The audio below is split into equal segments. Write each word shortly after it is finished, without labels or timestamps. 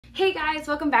Hey guys,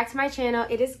 welcome back to my channel.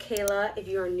 It is Kayla. If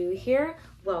you are new here,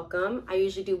 welcome. I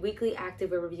usually do weekly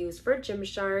activewear reviews for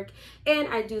Gymshark, and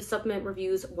I do supplement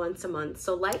reviews once a month.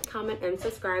 So like, comment, and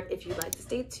subscribe if you'd like to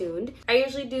stay tuned. I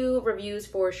usually do reviews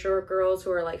for short girls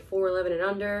who are like 4'11" and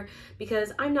under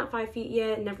because I'm not 5 feet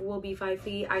yet, never will be 5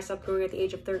 feet. I stopped growing at the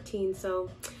age of 13, so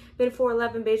been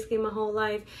 4'11" basically my whole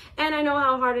life, and I know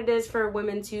how hard it is for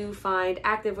women to find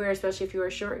activewear, especially if you're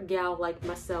a short gal like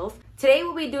myself. Today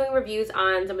we'll be doing reviews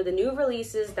on some of the new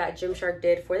releases that Gymshark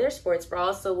did for their sports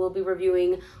bras. So we'll be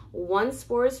reviewing one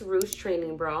sports Ruched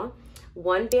training bra,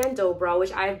 one Bandeau bra,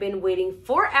 which I've been waiting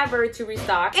forever to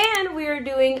restock, and we're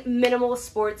doing minimal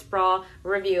sports bra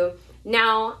review.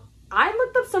 Now, I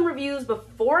looked up some reviews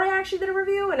before I actually did a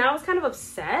review, and I was kind of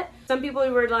upset. Some people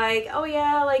were like, oh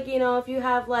yeah, like, you know, if you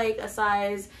have like a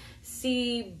size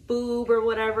C boob or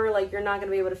whatever, like you're not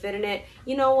gonna be able to fit in it.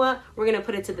 You know what? We're gonna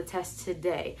put it to the test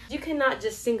today. You cannot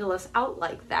just single us out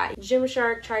like that.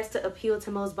 Gymshark tries to appeal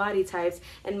to most body types,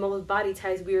 and most body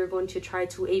types we are going to try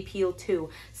to appeal to.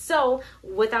 So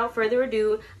without further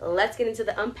ado, let's get into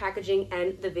the unpackaging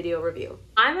and the video review.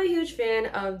 I'm a huge fan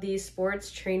of the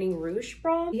sports training Ruched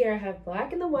bra. Here I have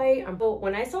black and the white. But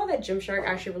when I saw that Gymshark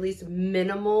actually released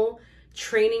minimal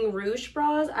training Ruched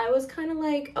bras, I was kind of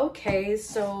like, okay,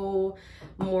 so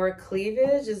more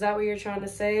cleavage, is that what you're trying to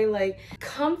say? Like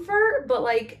comfort, but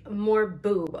like more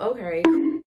boob. Okay.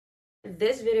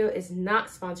 This video is not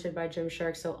sponsored by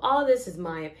Gymshark, so all of this is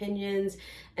my opinions,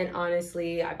 and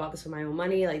honestly, I bought this with my own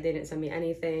money. Like, they didn't send me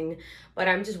anything, but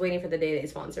I'm just waiting for the day they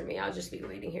sponsor me. I'll just be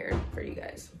waiting here for you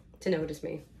guys to notice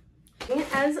me.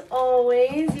 As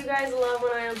always, you guys love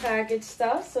when I unpackage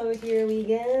stuff, so here we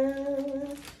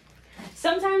go.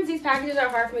 Sometimes these packages are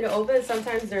hard for me to open,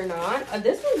 sometimes they're not.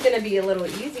 This one's gonna be a little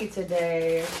easy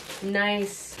today.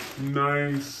 Nice.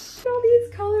 Nice. All these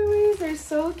colorways are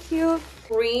so cute.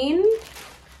 Green.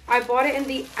 I bought it in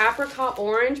the apricot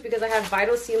orange because I have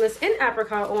Vital Seamless in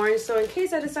apricot orange, so in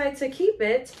case I decide to keep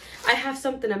it, I have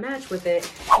something to match with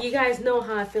it. You guys know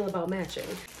how I feel about matching.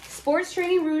 Sports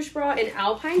training Ruched bra in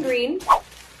Alpine green,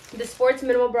 the sports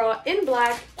minimal bra in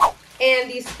black,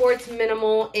 and the sports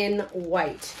minimal in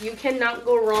white. You cannot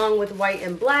go wrong with white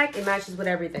and black. It matches with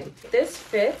everything. This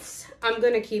fits. I'm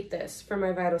gonna keep this for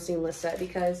my Vital Seamless set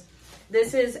because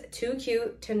this is too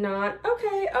cute to not.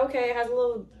 Okay, it has a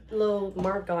little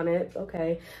mark on it.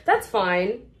 Okay, that's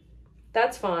fine.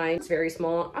 That's fine. It's very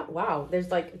small. Oh, wow, there's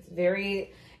like,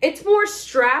 it's more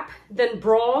strap than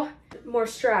bra. More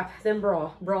strap than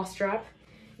bra. Bra strap.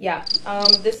 Yeah,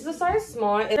 this is a size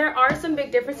small. There are some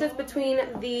big differences between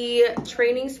the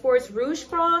training sports Ruched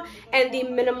bra and the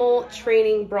minimal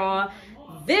training bra.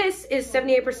 This is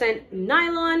 78%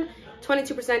 nylon,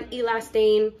 22%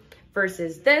 elastane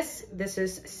versus this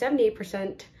is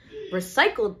 78%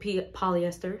 recycled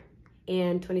polyester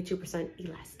and 22%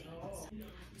 elastane.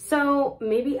 So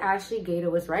maybe Ashley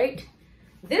Gator was right.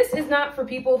 This is not for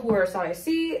people who are size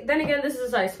C. Then again, this is a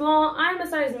size small. I'm a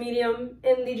size medium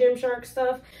in the Gymshark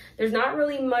stuff. There's not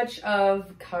really much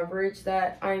of coverage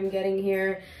that I'm getting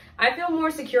here. I feel more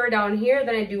secure down here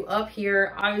than I do up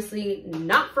here. Obviously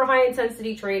not for high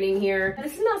intensity training here.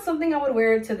 This is not something I would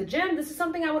wear to the gym. This is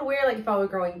something I would wear like if I were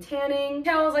growing tanning.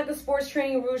 Tails like the sports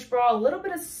training Ruched bra, a little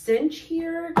bit of cinch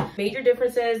here. Major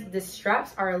differences, the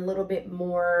straps are a little bit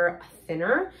more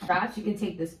thinner. Straps, you can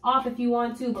take this off if you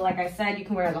want to, but like I said, you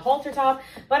can wear it as a halter top,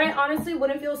 but I honestly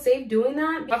wouldn't feel safe doing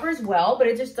that. It covers well, but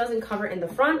it just doesn't cover in the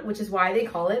front, which is why they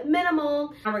call it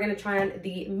minimal. Now we're gonna try on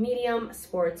the medium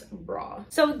sports bra.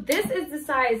 So this is the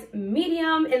size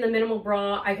medium in the minimal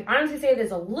bra. I can honestly say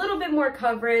there's a little bit more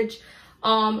coverage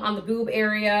on the boob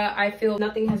area. I feel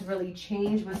nothing has really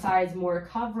changed besides more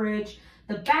coverage.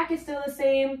 The back is still the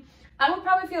same. I would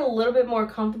probably feel a little bit more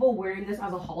comfortable wearing this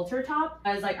as a halter top,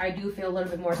 as like I do feel a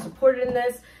little bit more supported in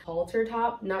this halter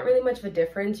top. Not really much of a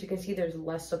difference. You can see there's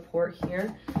less support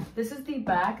here. This is the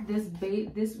back.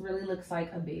 This really looks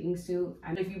like a bathing suit.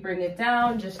 And if you bring it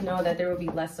down, just know that there will be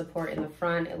less support in the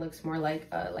front. It looks more like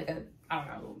a I don't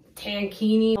know,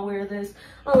 tankini. I'll wear this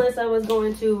unless I was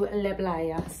going to La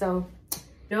Playa. So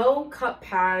no cup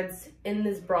pads in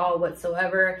this bra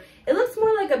whatsoever. It looks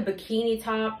more like a bikini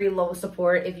top, pretty low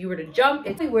support if you were to jump.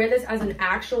 If I wear this as an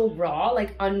actual bra,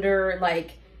 like under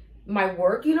like my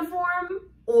work uniform,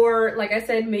 or like I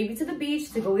said, maybe to the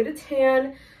beach to go get a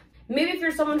tan. Maybe if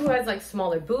you're someone who has like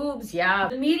smaller boobs, yeah.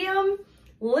 The medium,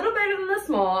 a little better than the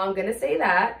small, I'm gonna say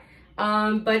that.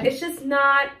 But it's just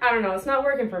not, I don't know, it's not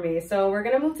working for me. So we're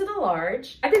gonna move to the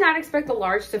large. I did not expect the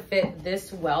large to fit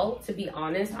this well, to be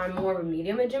honest. I'm more of a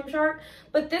medium at Gymshark,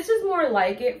 but this is more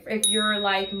like it if you're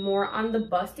like more on the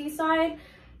busty side.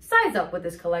 size up with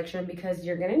this collection because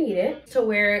you're gonna need it to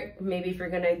wear it. Maybe if you're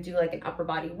gonna do like an upper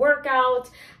body workout.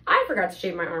 I forgot to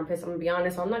shave my armpits, I'm gonna be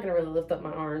honest, so I'm not gonna really lift up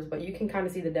my arms, but you can kind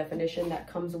of see the definition that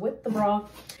comes with the bra.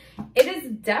 It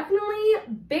is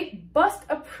definitely big bust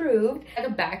approved, like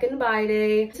a back and by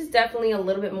day. This is definitely a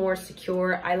little bit more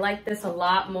secure. I like this a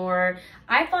lot more.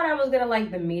 I thought I was gonna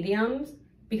like the mediums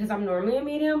because I'm normally a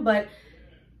medium, but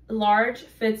large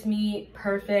fits me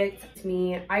perfect. It's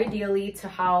me ideally to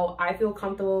how I feel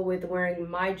comfortable with wearing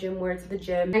my gym wear to the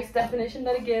gym. Next definition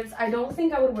that it gives, I don't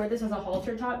think I would wear this as a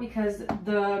halter top because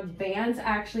the bands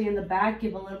actually in the back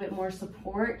give a little bit more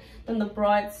support than the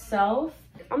bra itself.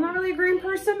 I'm not really a green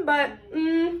person, but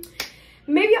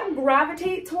maybe I'll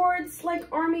gravitate towards like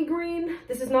army green.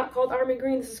 This is not called army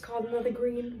green, this is called another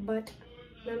green, but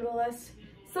nonetheless,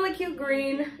 still a cute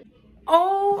green.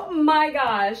 Oh my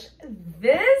gosh,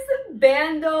 this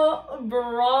bandeau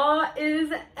bra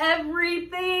is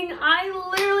everything. I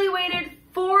literally waited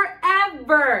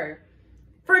forever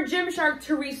for Gymshark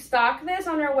to restock this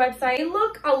on their website. They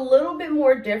look a little bit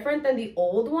more different than the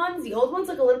old ones. The old ones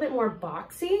look a little bit more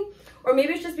boxy, or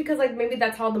maybe it's just because like maybe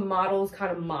that's how the models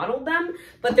kind of modeled them,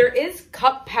 but there is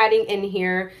cup padding in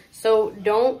here, so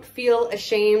don't feel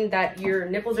ashamed that your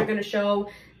nipples are gonna show.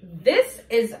 This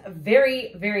is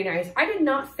very, very nice. I did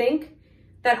not think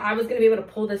that I was gonna be able to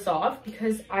pull this off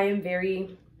because I am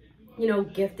very, you know,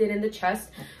 gifted in the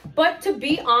chest. But to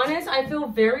be honest, I feel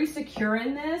very secure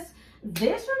in this.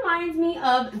 This reminds me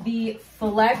of the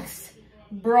Flex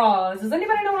bras. Does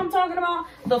anybody know what I'm talking about?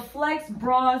 The Flex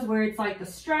bras where it's like the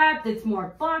strap, it's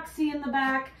more boxy in the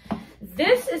back.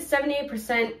 This is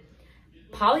 78%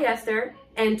 polyester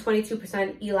and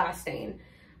 22% elastane.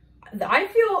 I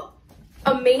feel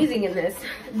amazing in this.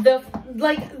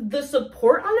 The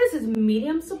support on this is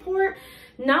medium support,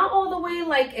 not all the way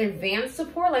like advanced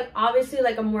support. Like obviously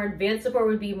like a more advanced support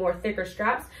would be more thicker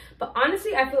straps, but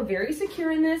honestly I feel very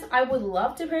secure in this. I would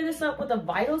love to pair this up with a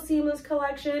Vital Seamless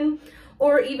collection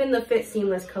or even the Fit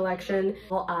Seamless collection.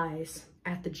 All eyes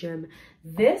at the gym.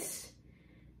 This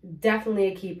definitely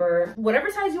a keeper.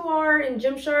 Whatever size you are in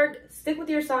Gymshark, stick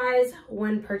with your size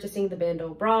when purchasing the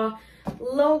bandeau bra.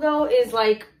 Logo is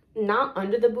like not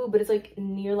under the boob, but it's like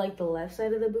near like the left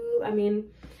side of the boob. I mean,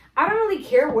 I don't really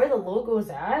care where the logo is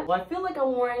at. I feel like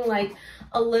I'm wearing like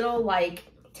a little like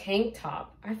tank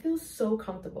top. I feel so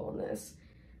comfortable in this.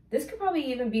 This could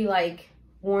probably even be like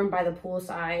worn by the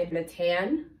poolside in a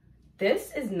tan.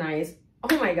 This is nice.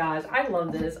 Oh my gosh, I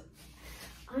love this.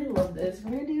 I love this.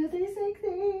 We're gonna do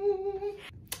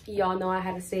 360. Y'all know I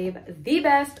had to save the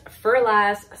best for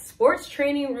last. Sports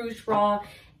training ruched bra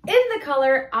in the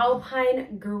color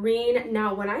Alpine green.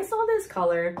 Now, when I saw this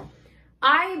color,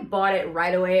 I bought it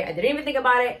right away. I didn't even think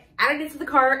about it. Added it to the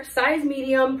cart, size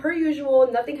medium, per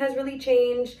usual. Nothing has really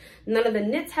changed. None of the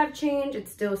knits have changed.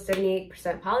 It's still 78%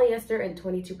 polyester and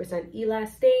 22%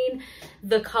 elastane.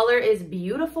 The color is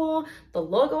beautiful. The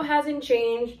logo hasn't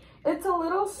changed. It's a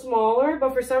little smaller,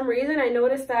 but for some reason I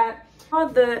noticed that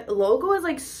the logo is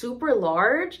like super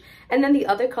large and then the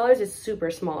other colors is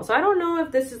super small. So I don't know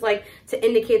if this is like to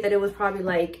indicate that it was probably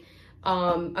like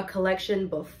a collection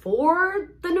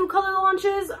before the new color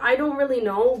launches. I don't really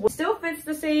know. Still fits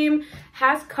the same,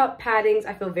 has cup paddings.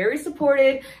 I feel very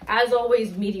supported. As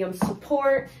always, medium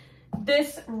support.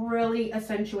 This really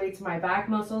accentuates my back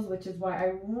muscles, which is why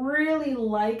I really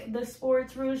like the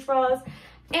sports ruched bras.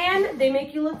 And they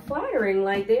make you look flattering.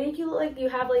 Like they make you look like you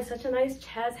have like such a nice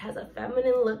chest, has a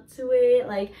feminine look to it.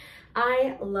 Like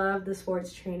I love the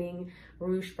sports training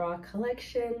ruched bra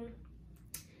collection.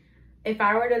 If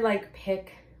I were to like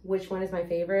pick which one is my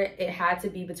favorite, it had to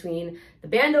be between the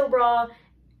bandeau bra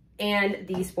and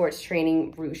the sports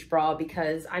training ruched bra,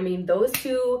 because I mean those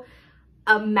two,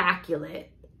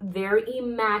 immaculate. They're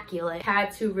immaculate. Had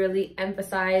to really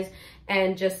emphasize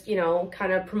and just, you know,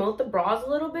 kind of promote the bras a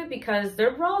little bit because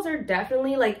their bras are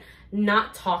definitely like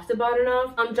not talked about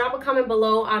enough. Drop a comment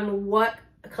below on what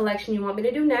collection you want me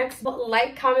to do next. But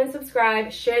like, comment,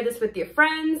 subscribe, share this with your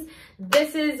friends.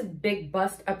 This is big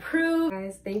bust approved.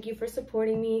 Guys, thank you for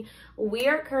supporting me. We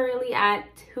are currently at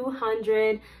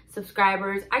 200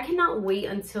 subscribers. I cannot wait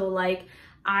until like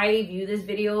I view this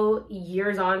video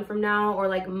years on from now or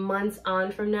like months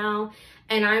on from now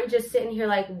and I'm just sitting here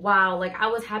like, wow, like I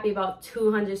was happy about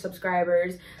 200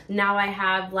 subscribers, now I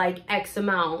have like X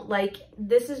amount. Like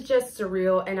this is just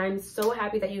surreal and I'm so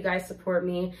happy that you guys support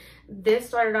me. This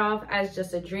started off as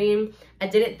just a dream I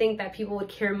didn't think that people would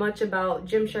care much about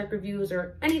Gymshark reviews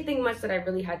or anything much that I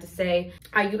really had to say.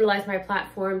 I utilized my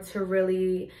platform to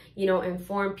really, you know,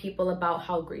 inform people about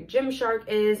how great Gymshark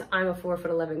is. I'm a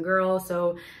 4'11" girl,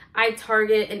 so I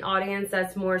target an audience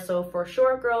that's more so for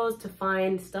short girls to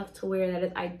find stuff to wear that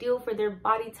is ideal for their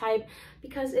body type,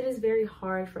 because it is very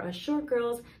hard for us short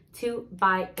girls to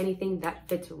buy anything that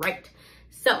fits right.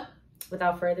 So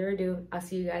without further ado, I'll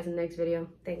see you guys in the next video.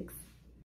 Thanks.